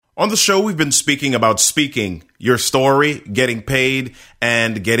On the show, we've been speaking about speaking, your story, getting paid,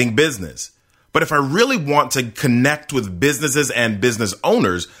 and getting business. But if I really want to connect with businesses and business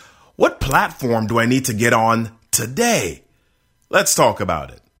owners, what platform do I need to get on today? Let's talk about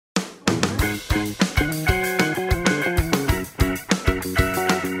it.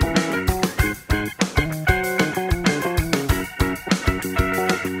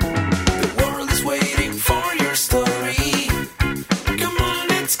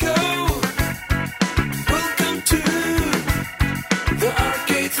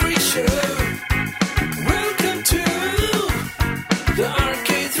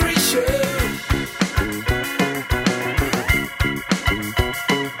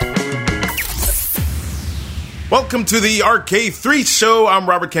 Welcome to the RK3 Show. I'm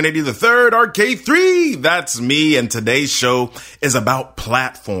Robert Kennedy III, RK3. That's me, and today's show is about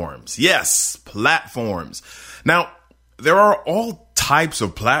platforms. Yes, platforms. Now, there are all types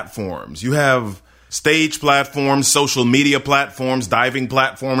of platforms. You have stage platforms, social media platforms, diving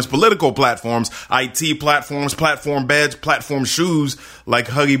platforms, political platforms, IT platforms, platform beds, platform shoes like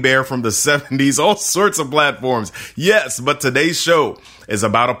Huggy Bear from the 70s, all sorts of platforms. Yes, but today's show is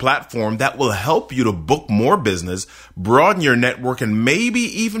about a platform that will help you to book more business, broaden your network, and maybe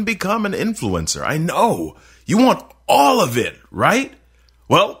even become an influencer. I know you want all of it, right?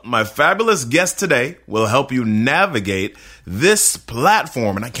 Well, my fabulous guest today will help you navigate this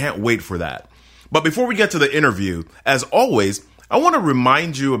platform, and I can't wait for that. But before we get to the interview, as always, I want to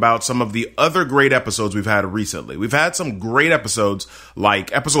remind you about some of the other great episodes we've had recently. We've had some great episodes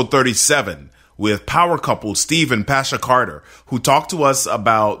like episode 37 with power couple Steve and Pasha Carter, who talked to us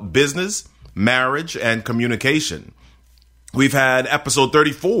about business, marriage, and communication. We've had episode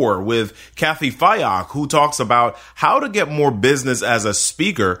 34 with Kathy Fayok, who talks about how to get more business as a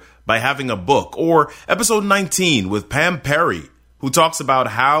speaker by having a book. Or episode 19 with Pam Perry, who talks about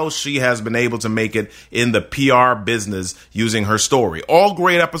how she has been able to make it in the PR business using her story. All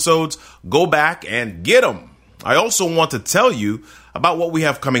great episodes. Go back and get them. I also want to tell you about what we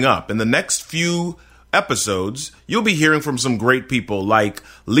have coming up. In the next few episodes, you'll be hearing from some great people like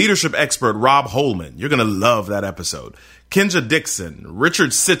leadership expert Rob Holman. You're going to love that episode. Kinja Dixon,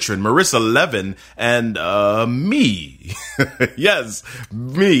 Richard Citron, Marissa Levin, and me. Yes,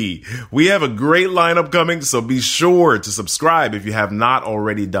 me. We have a great lineup coming, so be sure to subscribe if you have not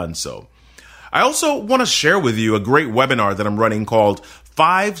already done so. I also want to share with you a great webinar that I'm running called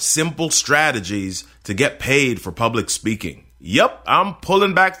 5 Simple Strategies to Get Paid for Public Speaking. Yep, I'm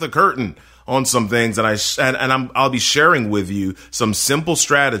pulling back the curtain on some things, and I'll be sharing with you some simple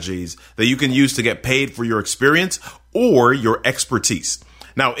strategies that you can use to get paid for your experience or your expertise.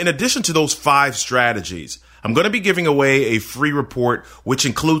 Now, in addition to those 5 strategies, I'm going to be giving away a free report, which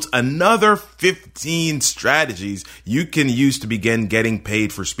includes another 15 strategies you can use to begin getting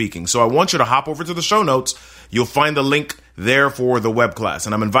paid for speaking. So I want you to hop over to the show notes. You'll find the link there for the web class,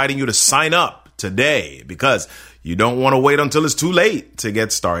 and I'm inviting you to sign up today because you don't want to wait until it's too late to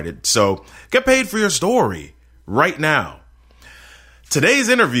get started. So get paid for your story right now. Today's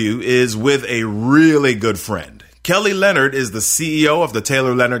interview is with a really good friend. Kelly Leonard is the CEO of the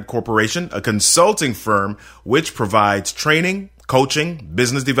Taylor Leonard Corporation, a consulting firm which provides training, coaching,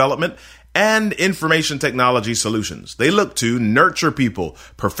 business development, and information technology solutions. They look to nurture people,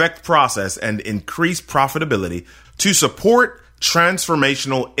 perfect process, and increase profitability to support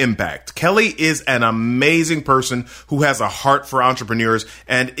transformational impact. Kelly is an amazing person who has a heart for entrepreneurs,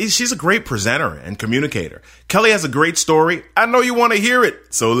 and she's a great presenter and communicator. Kelly has a great story. I know you want to hear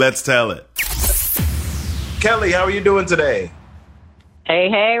it, so let's tell it. Kelly, how are you doing today?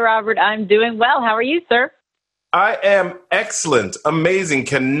 Hey, Robert. I'm doing well. How are you, sir? I am excellent, amazing,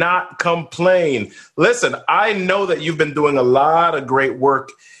 cannot complain. Listen, I know that you've been doing a lot of great work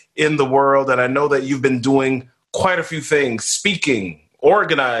in the world, and I know that you've been doing quite a few things, speaking,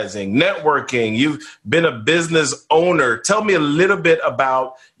 organizing, networking. You've been a business owner. Tell me a little bit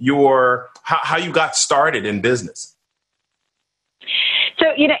about how you got started in business. So,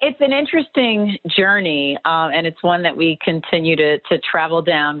 it's an interesting journey, and it's one that we continue to travel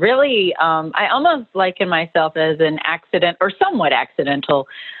down. Really, I almost liken myself as an accident or somewhat accidental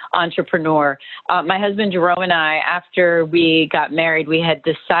entrepreneur. My husband, Jerome, and I, after we got married, we had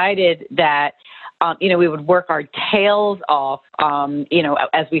decided that we would work our tails off,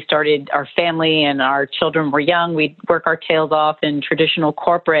 as we started our family and our children were young, we'd work our tails off in traditional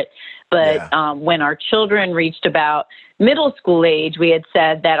corporate. But when our children reached about middle school age, we had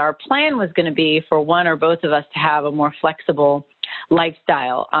said that our plan was going to be for one or both of us to have a more flexible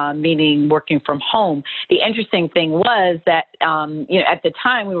lifestyle, meaning working from home. The interesting thing was that, at the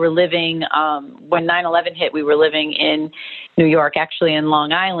time we were living, when 9/11 hit, we were living in New York, actually in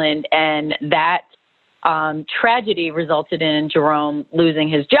Long Island, and that tragedy resulted in Jerome losing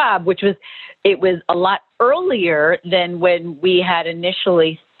his job, it was a lot earlier than when we had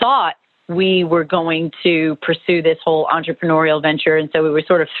initially thought we were going to pursue this whole entrepreneurial venture. And so we were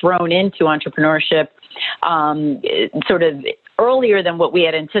sort of thrown into entrepreneurship sort of earlier than what we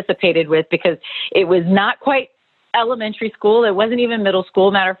had anticipated because it was not quite elementary school. It wasn't even middle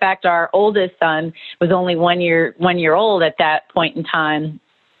school. Matter of fact, our oldest son was only 1 year old at that point in time.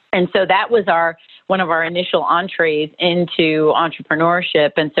 And so that was one of our initial entrees into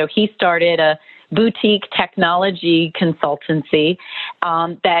entrepreneurship. And so he started a boutique technology consultancy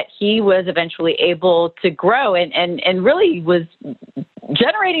that he was eventually able to grow and really was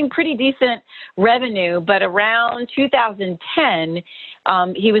generating pretty decent revenue. But around 2010,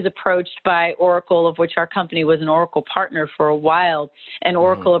 he was approached by Oracle, of which our company was an Oracle partner for a while. And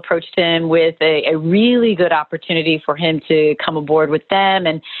Oracle approached him with a really good opportunity for him to come aboard with them.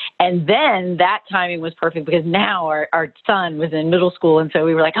 And then that timing was perfect because now our son was in middle school. And so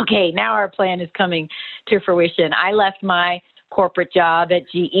we were like, okay, now our plan is coming to fruition. I left my corporate job at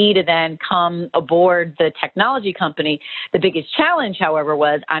GE to then come aboard the technology company. The biggest challenge, however,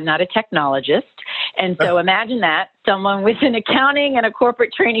 was I'm not a technologist. And so imagine that, someone with an accounting and a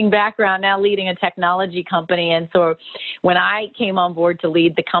corporate training background now leading a technology company. And so when I came on board to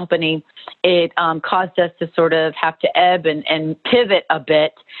lead the company, it caused us to sort of have to ebb and pivot a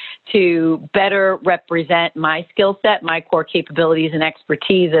bit to better represent my skill set, my core capabilities and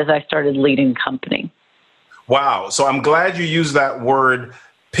expertise as I started leading the company. Wow. So I'm glad you used that word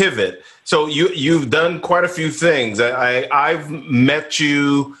pivot. So you've done quite a few things. I've met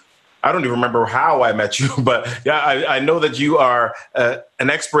you. I don't even remember how I met you, but yeah, I know that you are an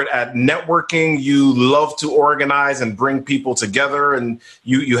expert at networking. You love to organize and bring people together, and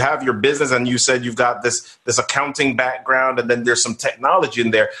you have your business, and you said you've got this accounting background, and then there's some technology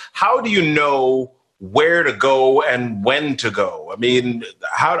in there. How do you know where to go and when to go? I mean,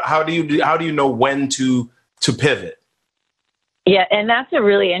 how do you know when to pivot? Yeah, and that's a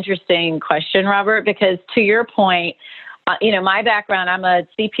really interesting question, Robert, because to your point, my background, I'm a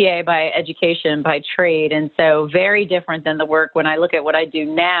CPA by education, by trade, and so very different than the work when I look at what I do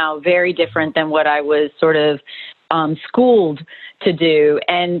now, very different than what I was sort of schooled to do.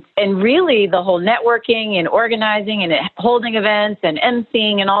 And really the whole networking and organizing and holding events and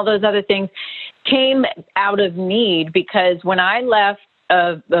emceeing and all those other things came out of need because when I left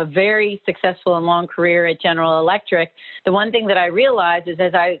a very successful and long career at General Electric, the one thing that I realized is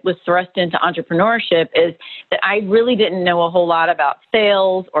as I was thrust into entrepreneurship is that I really didn't know a whole lot about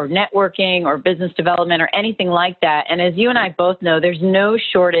sales or networking or business development or anything like that. And as you and I both know, there's no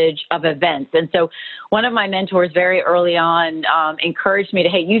shortage of events. And so one of my mentors very early on encouraged me to,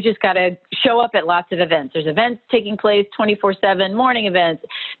 hey, you just got to show up at lots of events. There's events taking place 24/7, morning events,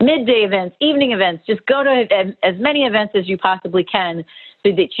 midday events, evening events. Just go to as many events as you possibly can so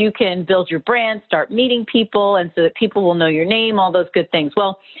that you can build your brand, start meeting people, and so that people will know your name, all those good things.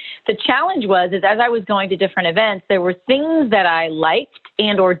 Well, the challenge was as I was going to different events, there were things that I liked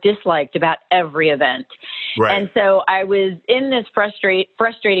and or disliked about every event. Right. And so I was in this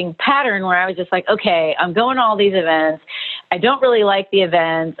frustrating pattern where I was just like, okay, I'm going to all these events. I don't really like the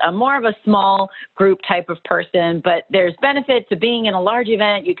events. I'm more of a small group type of person, but there's benefit to being in a large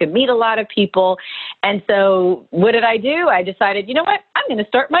event. You can meet a lot of people. And so what did I do? I decided, you know what? I'm going to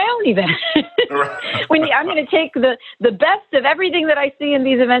start my own event. I'm going to take the best of everything that I see in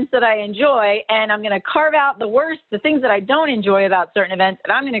these events that I enjoy, and I'm going to carve out the worst, the things that I don't enjoy about certain events,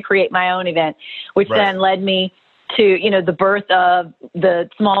 and I'm going to create my own event, which then led me to, the birth of the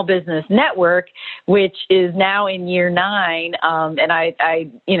Small Business Network, which is now in year 9. And I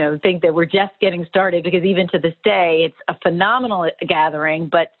think that we're just getting started because even to this day, it's a phenomenal gathering,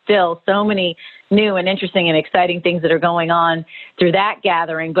 but still so mmany new and interesting and exciting things that are going on through that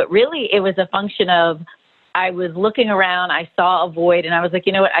gathering. But really, it was a function of I was looking around, I saw a void, and I was like,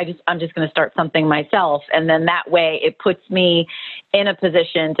 you know what, I'm just going to start something myself. And then that way it puts me in a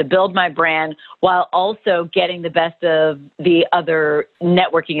position to build my brand while also getting the best of the other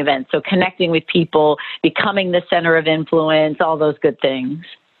networking events. So connecting with people, becoming the center of influence, all those good things.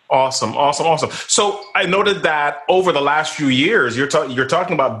 Awesome. So I noted that over the last few years, you're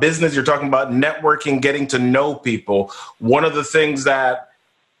talking about business, you're talking about networking, getting to know people. One of the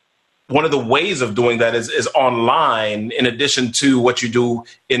ways of doing that is online, in addition to what you do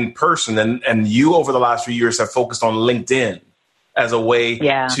in person. And you, over the last few years, have focused on LinkedIn as a way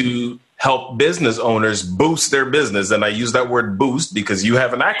to help business owners boost their business. And I use that word boost because you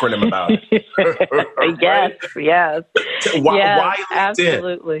have an acronym about it. Right? Yes. Why LinkedIn?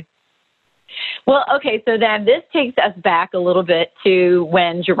 Absolutely. Well, okay, so then this takes us back a little bit to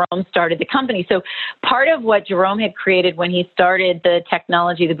when Jerome started the company. So part of what Jerome had created when he started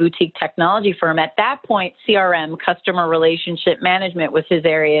the boutique technology firm, at that point, CRM, customer relationship management, was his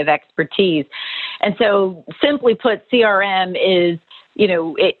area of expertise. And so simply put, CRM is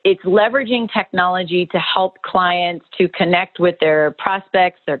it's leveraging technology to help clients to connect with their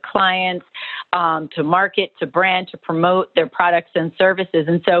prospects, their clients, to market, to brand, to promote their products and services.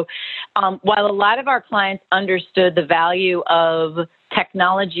 And so while a lot of our clients understood the value of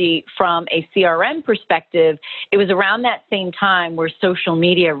technology from a CRM perspective, it was around that same time where social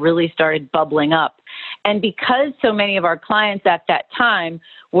media really started bubbling up. And because so many of our clients at that time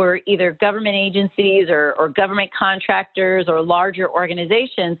were either government agencies or government contractors or larger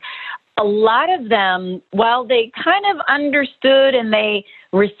organizations, a lot of them, while they kind of understood and they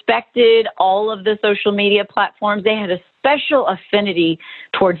respected all of the social media platforms, they had a special affinity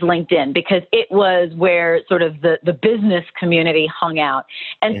towards LinkedIn because it was where sort of the business community hung out.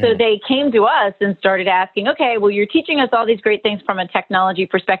 And so they came to us and started asking, okay, well, you're teaching us all these great things from a technology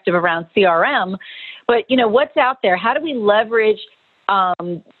perspective around CRM, but, what's out there? How do we leverage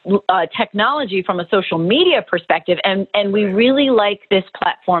technology from a social media perspective, and we really like this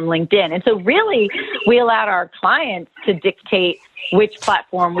platform, LinkedIn. And so really, we allowed our clients to dictate which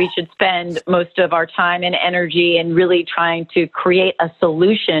platform we should spend most of our time and energy in, really trying to create a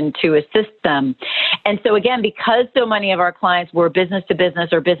solution to assist them. And so again, because so many of our clients were business to business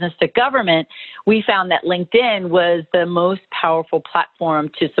or business to government, we found that LinkedIn was the most powerful platform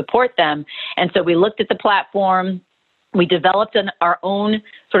to support them. And so we looked at the platform. We developed our own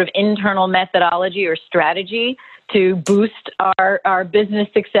sort of internal methodology or strategy to boost our business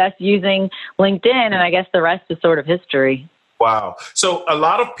success using LinkedIn. And I guess the rest is sort of history. Wow. So a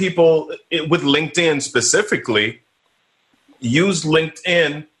lot of people with LinkedIn specifically use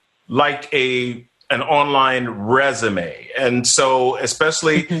LinkedIn like an online resume. And so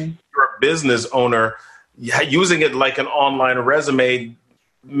especially if you're a business owner, using it like an online resume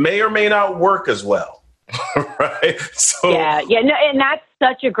may or may not work as well. Right. So and that's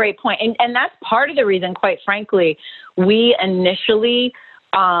such a great point. And that's part of the reason, quite frankly, we initially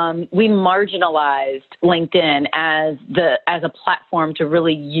we marginalized LinkedIn as a platform to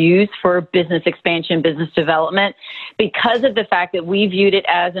really use for business expansion, business development, because of the fact that we viewed it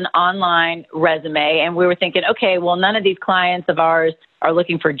as an online resume. And we were thinking, okay, well, none of these clients of ours are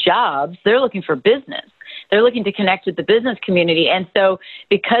looking for jobs. They're looking for business. They're looking to connect with the business community. And so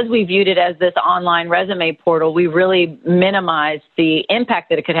because we viewed it as this online resume portal, we really minimized the impact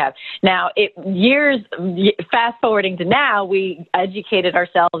that it could have. Now, fast forwarding to now, we educated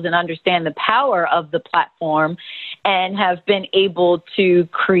ourselves and understand the power of the platform and have been able to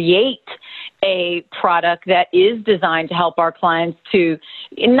create a product that is designed to help our clients to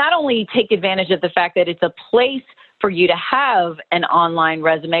not only take advantage of the fact that it's a place for you to have an online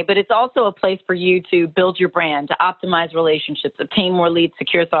resume, but it's also a place for you to build your brand, to optimize relationships, obtain more leads,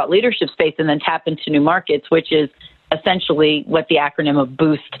 secure thought leadership space, and then tap into new markets, which is essentially what the acronym of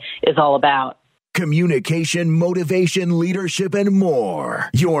BOOST is all about. Communication, motivation, leadership, and more.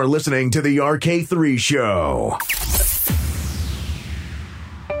 You're listening to the RK3 Show.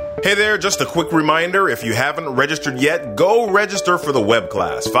 Hey there, just a quick reminder, if you haven't registered yet, go register for the web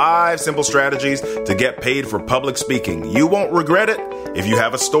class. 5 simple strategies to get paid for public speaking. You won't regret it. If you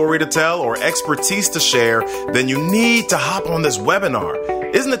have a story to tell or expertise to share, then you need to hop on this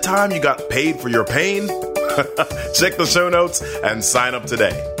webinar. Isn't it time you got paid for your pain? Check the show notes and sign up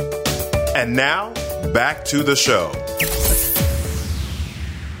today. And now, back to the show.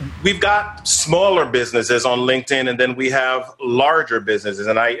 We've got smaller businesses on LinkedIn, and then we have larger businesses.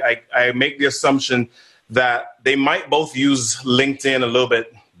 And I make the assumption that they might both use LinkedIn a little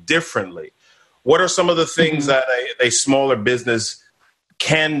bit differently. What are some of the things that a smaller business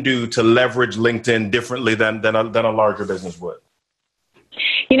can do to leverage LinkedIn differently than a larger business would?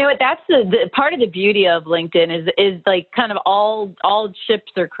 You know what? That's the part of the beauty of LinkedIn is like kind of all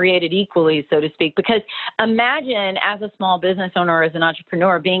ships are created equally, so to speak. Because imagine as a small business owner or as an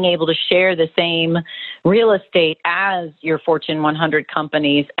entrepreneur being able to share the same real estate as your Fortune 100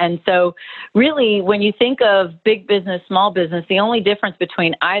 companies. And so really, when you think of big business, small business, the only difference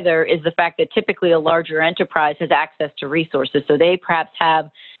between either is the fact that typically a larger enterprise has access to resources. So they perhaps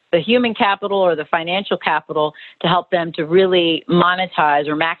have the human capital or the financial capital to help them to really monetize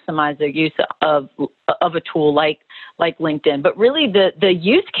or maximize their use of a tool like like LinkedIn, but really the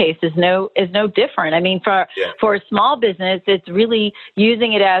use case is no different. I mean, for a small business, it's really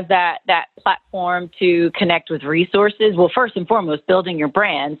using it as that platform to connect with resources. Well, first and foremost, building your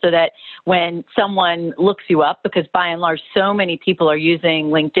brand so that when someone looks you up, because by and large, so many people are using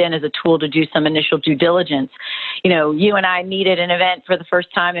LinkedIn as a tool to do some initial due diligence. You and I meet at an event for the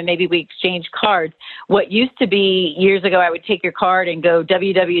first time and maybe we exchange cards. What used to be years ago, I would take your card and go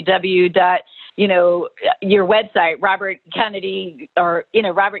www. Your website, Robert Kennedy, or,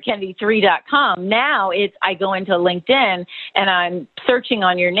 robertkennedy3.com. Now I go into LinkedIn and I'm searching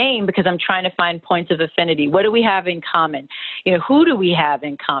on your name because I'm trying to find points of affinity. What do we have in common? Who do we have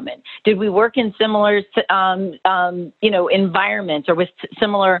in common? Did we work in similar, environments or with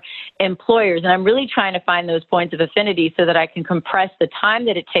similar employers? And I'm really trying to find those points of affinity so that I can compress the time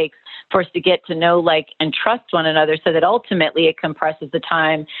that it takes for us to get to know, like, and trust one another so that ultimately it compresses the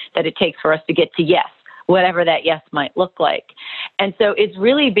time that it takes for us to get to yes, whatever that yes might look like. And so it's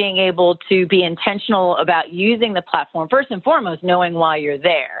really being able to be intentional about using the platform, first and foremost, knowing why you're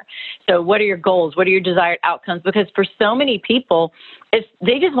there. So what are your goals? What are your desired outcomes? Because for so many people,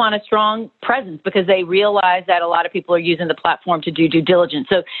 they just want a strong presence because they realize that a lot of people are using the platform to do due diligence.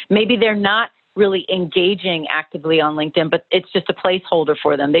 So maybe they're not really engaging actively on LinkedIn, but it's just a placeholder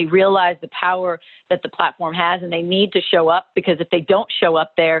for them. They realize the power that the platform has and they need to show up because if they don't show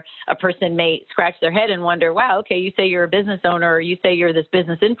up there, a person may scratch their head and wonder, wow, okay, you say you're a business owner or you say you're this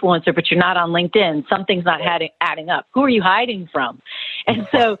business influencer, but you're not on LinkedIn. Something's not adding up. Who are you hiding from? And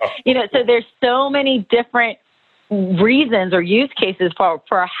so, so there's so many different reasons or use cases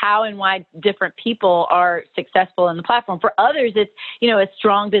for how and why different people are successful in the platform. For others, it's, a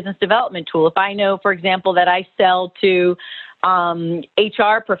strong business development tool. If I know, for example, that I sell to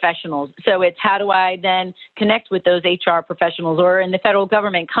HR professionals, so it's how do I then connect with those HR professionals, or in the federal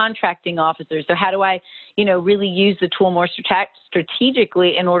government, contracting officers. So how do I, really use the tool more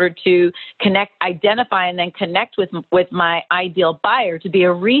strategically in order to identify and then connect with my ideal buyer to be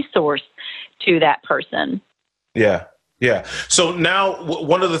a resource to that person. Yeah. Yeah. So now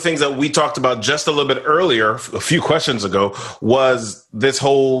one of the things that we talked about just a little bit earlier, a few questions ago, was this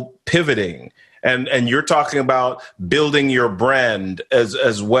whole pivoting. And you're talking about building your brand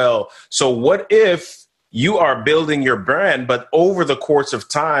as well. So what if you are building your brand, but over the course of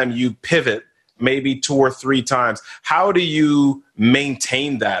time, you pivot maybe 2 or 3 times? How do you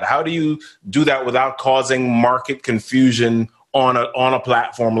maintain that? How do you do that without causing market confusion on a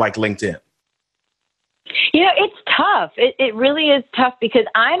platform like LinkedIn? It's tough. It really is tough because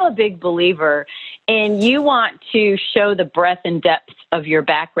I'm a big believer in you want to show the breadth and depth of your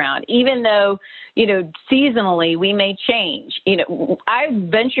background, even though, seasonally we may change. I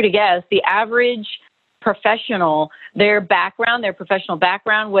venture to guess the average professional, their professional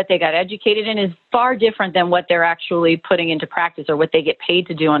background, what they got educated in is far different than what they're actually putting into practice or what they get paid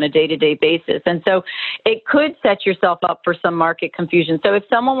to do on a day-to-day basis. And so it could set yourself up for some market confusion. So if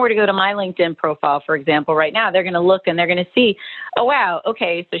someone were to go to my LinkedIn profile, for example, right now, they're going to look and they're going to see, oh, wow,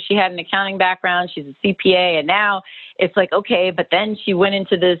 okay, so she had an accounting background, she's a CPA, and now it's like, okay, but then she went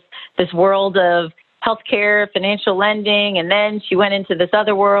into this world of healthcare, financial lending, and then she went into this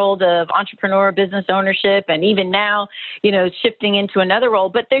other world of entrepreneur business ownership, and even now, shifting into another role.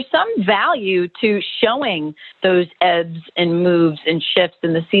 But there's some value to showing those ebbs and moves and shifts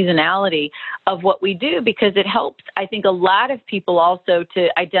in the seasonality of what we do because it helps, I think, a lot of people also to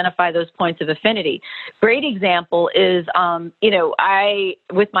identify those points of affinity. Great example is,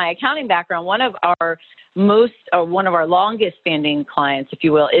 with my accounting background, one of our longest standing clients, if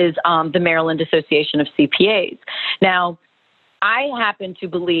you will, is the Maryland Association of CPAs. Now, I happen to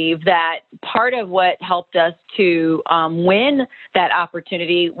believe that part of what helped us to win that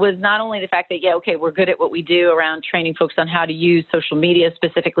opportunity was not only the fact that, we're good at what we do around training folks on how to use social media,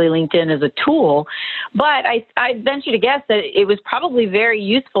 specifically LinkedIn as a tool, but I venture to guess that it was probably very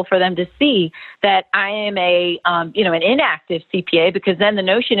useful for them to see that I am an inactive CPA, because then the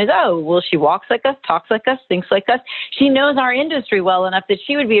notion is, she walks like us, talks like us, thinks like us. She knows our industry well enough that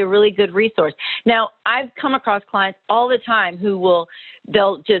she would be a really good resource. Now, I've come across clients all the time who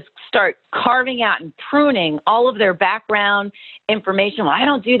they'll just start carving out and pruning all of their background information. Well, I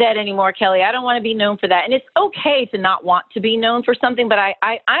don't do that anymore, Kelly. I don't want to be known for that. And it's okay to not want to be known for something, but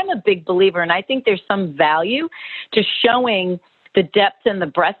I'm a big believer, and I think there's some value to showing the depth and the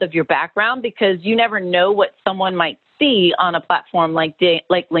breadth of your background, because you never know what someone might see on a platform like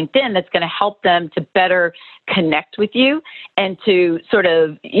LinkedIn that's going to help them to better connect with you and to sort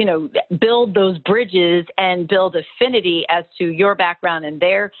of, build those bridges and build affinity as to your background and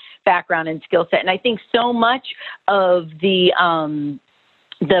their background and skill set. And I think so much of the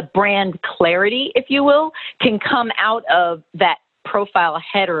the brand clarity, if you will, can come out of that profile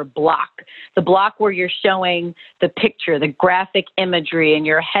header block, the block where you're showing the picture, the graphic imagery and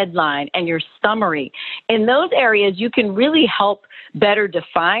your headline and your summary. In those areas, you can really help better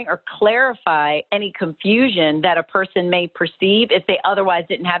define or clarify any confusion that a person may perceive if they otherwise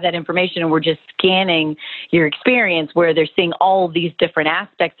didn't have that information and were just scanning your experience where they're seeing all of these different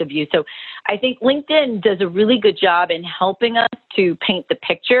aspects of you. So I think LinkedIn does a really good job in helping us to paint the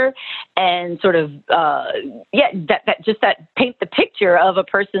picture and sort of, that paint the picture of a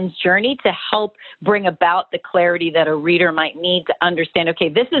person's journey to help bring about the clarity that a reader might need to understand, okay,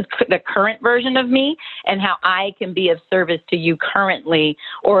 this is the current version of me and how I can be of service to you currently,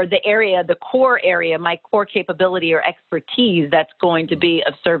 or the area, the core area, my core capability or expertise that's going to be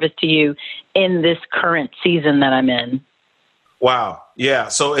of service to you in this current season that I'm in. Wow. Yeah.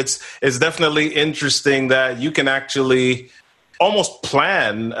 So it's definitely interesting that you can actually almost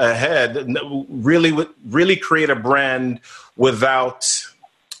plan ahead, really create a brand without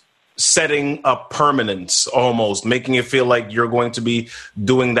setting up permanence, almost making it feel like you're going to be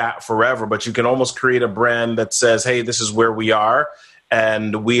doing that forever. But you can almost create a brand that says, hey, this is where we are.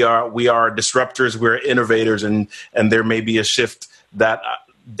 And we are disruptors, we're innovators, and there may be a shift that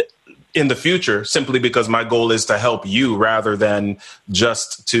in the future, simply because my goal is to help you rather than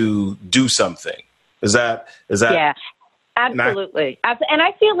just to do something. Is that? Yeah. Absolutely. And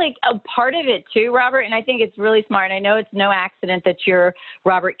I feel like a part of it too, Robert, and I think it's really smart. I know it's no accident that you're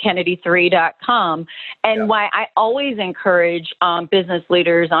RobertKennedy3.com. And why I always encourage business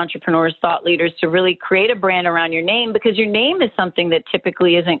leaders, entrepreneurs, thought leaders to really create a brand around your name, because your name is something that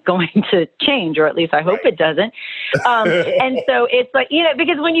typically isn't going to change, or at least I hope it doesn't. And so it's like,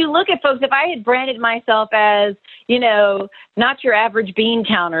 because when you look at folks, if I had branded myself as, not your average bean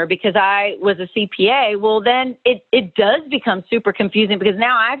counter because I was a CPA, well, then it does become super confusing, because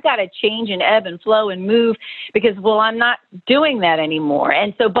now I've got to change and ebb and flow and move because, well, I'm not doing that anymore.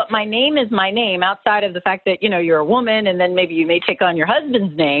 And so, but my name is my name outside of the fact that, you're a woman, and then maybe you may take on your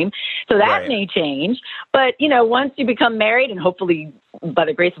husband's name. So that may change. But, once you become married, and hopefully by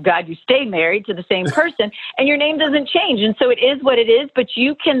the grace of God, you stay married to the same person, and your name doesn't change. And so it is what it is, but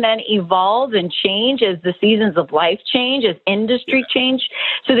you can then evolve and change as the seasons of life change, as industry change,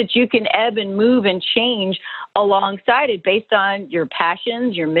 so that you can ebb and move and change alongside it based on your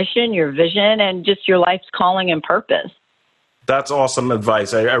passions, your mission, your vision, and just your life's calling and purpose. That's awesome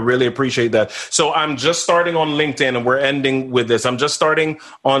advice. I really appreciate that. So I'm just starting on LinkedIn, and we're ending with this. I'm just starting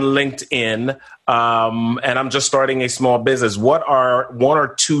on LinkedIn, and I'm just starting a small business. What are one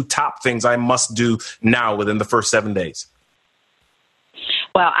or two top things I must do now within the first 7 days?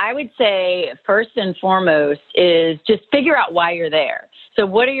 Well, I would say first and foremost is just figure out why you're there. So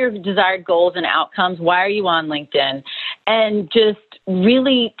what are your desired goals and outcomes? Why are you on LinkedIn? And just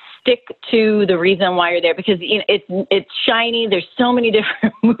really stick to the reason why you're there, because it's shiny. There's so many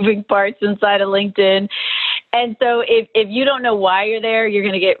different moving parts inside of LinkedIn. And so if you don't know why you're there, you're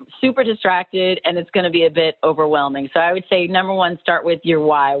going to get super distracted, and it's going to be a bit overwhelming. So I would say, number one, start with your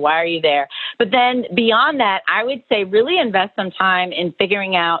why. Why are you there? But then beyond that, I would say really invest some time in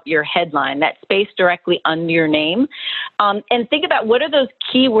figuring out your headline, that space directly under your name. And think about, what are those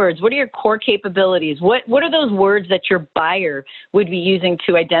keywords? What are your core capabilities? What are those words that your buyer would be using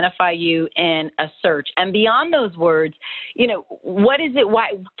to identify you in a search? And beyond those words, what is it?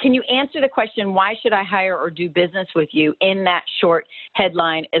 Why can you answer the question, why should I hire or do business with you, in that short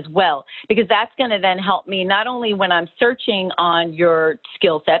headline as well? Because that's going to then help me not only when I'm searching on your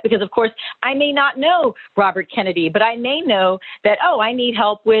skill set, because of course I may not know Robert Kennedy, but I may know that, I need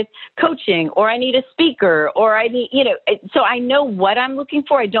help with coaching, or I need a speaker, or I need, so I know what I'm looking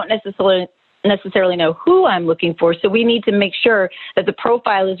for. I don't necessarily know who I'm looking for. So we need to make sure that the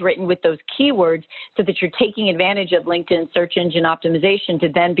profile is written with those keywords so that you're taking advantage of LinkedIn search engine optimization to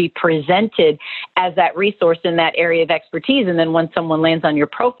then be presented as that resource in that area of expertise. And then when someone lands on your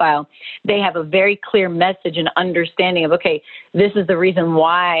profile, they have a very clear message and understanding of, okay, this is the reason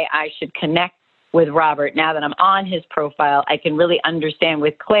why I should connect with Robert. Now that I'm on his profile, I can really understand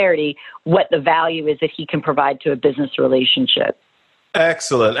with clarity what the value is that he can provide to a business relationship.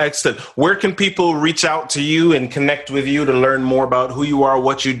 Excellent. Where can people reach out to you and connect with you to learn more about who you are,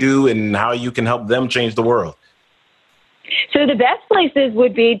 what you do, and how you can help them change the world? So the best places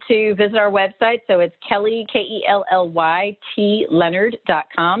would be to visit our website. So it's Kelly, Kelly,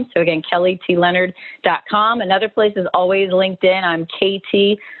 Leonard.com. So again, KellyTLeonard.com. Another place is always LinkedIn. I'm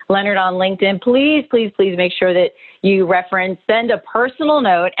KT Leonard on LinkedIn. Please make sure that you send a personal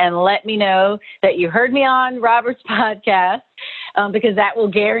note and let me know that you heard me on Robert's podcast, because that will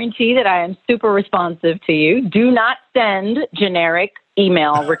guarantee that I am super responsive to you. Do not send generic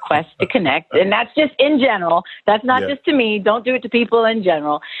email request to connect. And that's just in general. That's not just to me. Don't do it to people in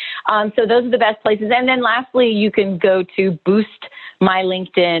general. So those are the best places. And then lastly, you can go to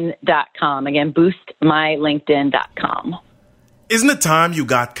boostmylinkedin.com. Again, boostmylinkedin.com. Isn't it time you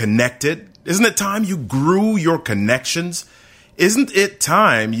got connected? Isn't it time you grew your connections? Isn't it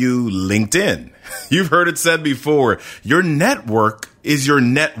time you linked in? You've heard it said before, your network is your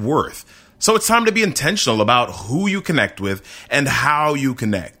net worth. So it's time to be intentional about who you connect with and how you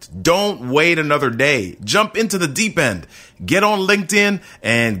connect. Don't wait another day. Jump into the deep end. Get on LinkedIn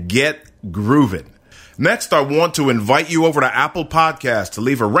and get grooving. Next, I want to invite you over to Apple Podcasts to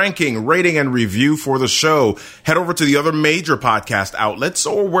leave a ranking, rating, and review for the show. Head over to the other major podcast outlets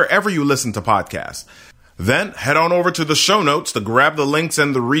or wherever you listen to podcasts. Then head on over to the show notes to grab the links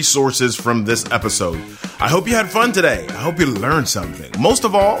and the resources from this episode. I hope you had fun today. I hope you learned something. Most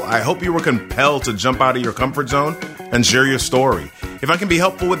of all, I hope you were compelled to jump out of your comfort zone and share your story. If I can be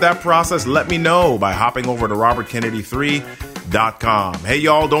helpful with that process, let me know by hopping over to robertkennedy3.com. Hey,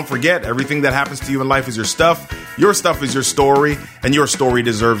 y'all, don't forget, everything that happens to you in life is your stuff is your story, and your story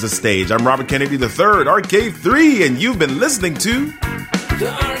deserves a stage. I'm Robert Kennedy III, RK3, and you've been listening to...